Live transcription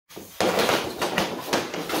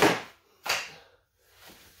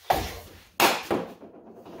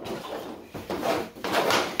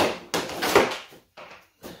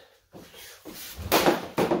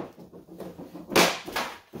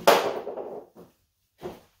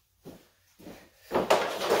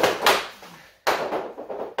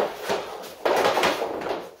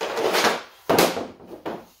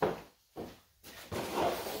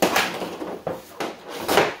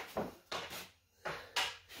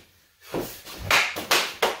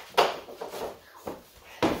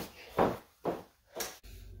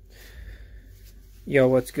Yo,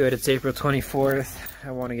 what's good? It's April 24th.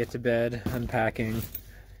 I want to get to bed, unpacking.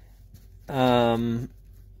 Yeah,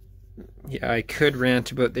 I could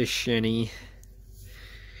rant about this shinny.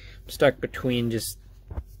 I'm stuck between just,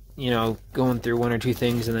 going through one or two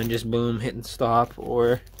things and then just boom, hitting stop,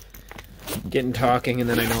 or getting talking and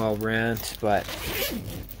then I know I'll rant, but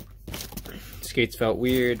skates felt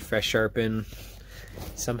weird, fresh sharpen.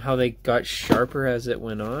 Somehow they got sharper as it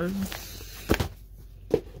went on.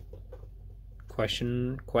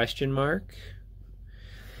 Question mark.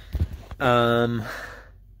 But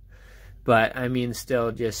I mean,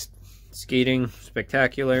 still just skating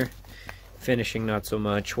spectacular, finishing not so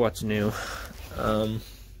much. What's new?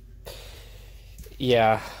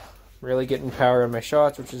 Yeah, really getting power on my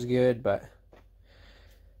shots, which is good, but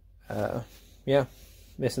yeah,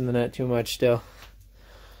 missing the net too much still.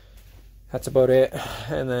 That's about it.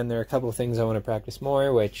 And then there are a couple of things I want to practice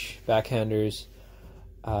more, which backhanders,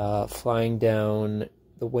 flying down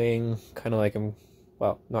the wing, kind of like I'm,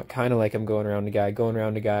 well, not kind of like I'm going around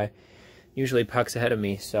a guy. Usually puck's ahead of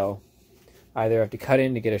me, so either I have to cut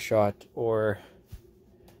in to get a shot, or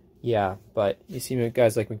yeah, but you see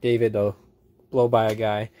guys like McDavid, they'll blow by a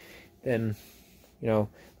guy, then, they'll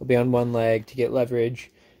be on one leg to get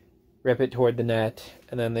leverage, rip it toward the net,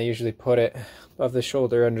 and then they usually put it above the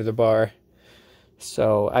shoulder under the bar.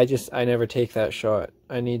 So I never take that shot.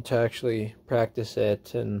 I need to actually practice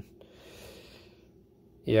it, and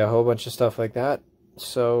yeah, a whole bunch of stuff like that.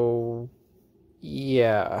 So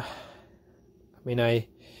yeah, I mean, I'd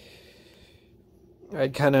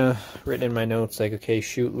kind of written in my notes like, okay,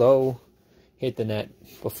 shoot low, hit the net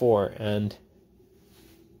before, and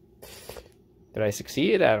did I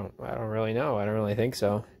succeed? I don't really know. I don't really think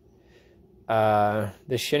so.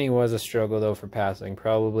 This shinny was a struggle though for passing,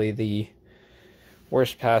 probably the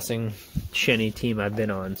worst passing shinny team I've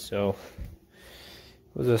been on, so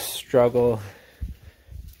it was a struggle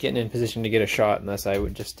getting in position to get a shot unless I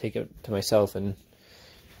would just take it to myself, and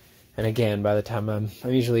again, by the time I'm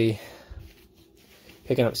usually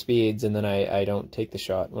picking up speeds, and then I don't take the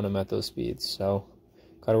shot when I'm at those speeds, so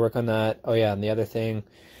gotta work on that. Oh yeah, and the other thing,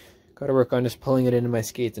 gotta work on just pulling it into my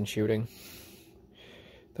skates and shooting.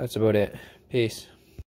 That's about it. Peace.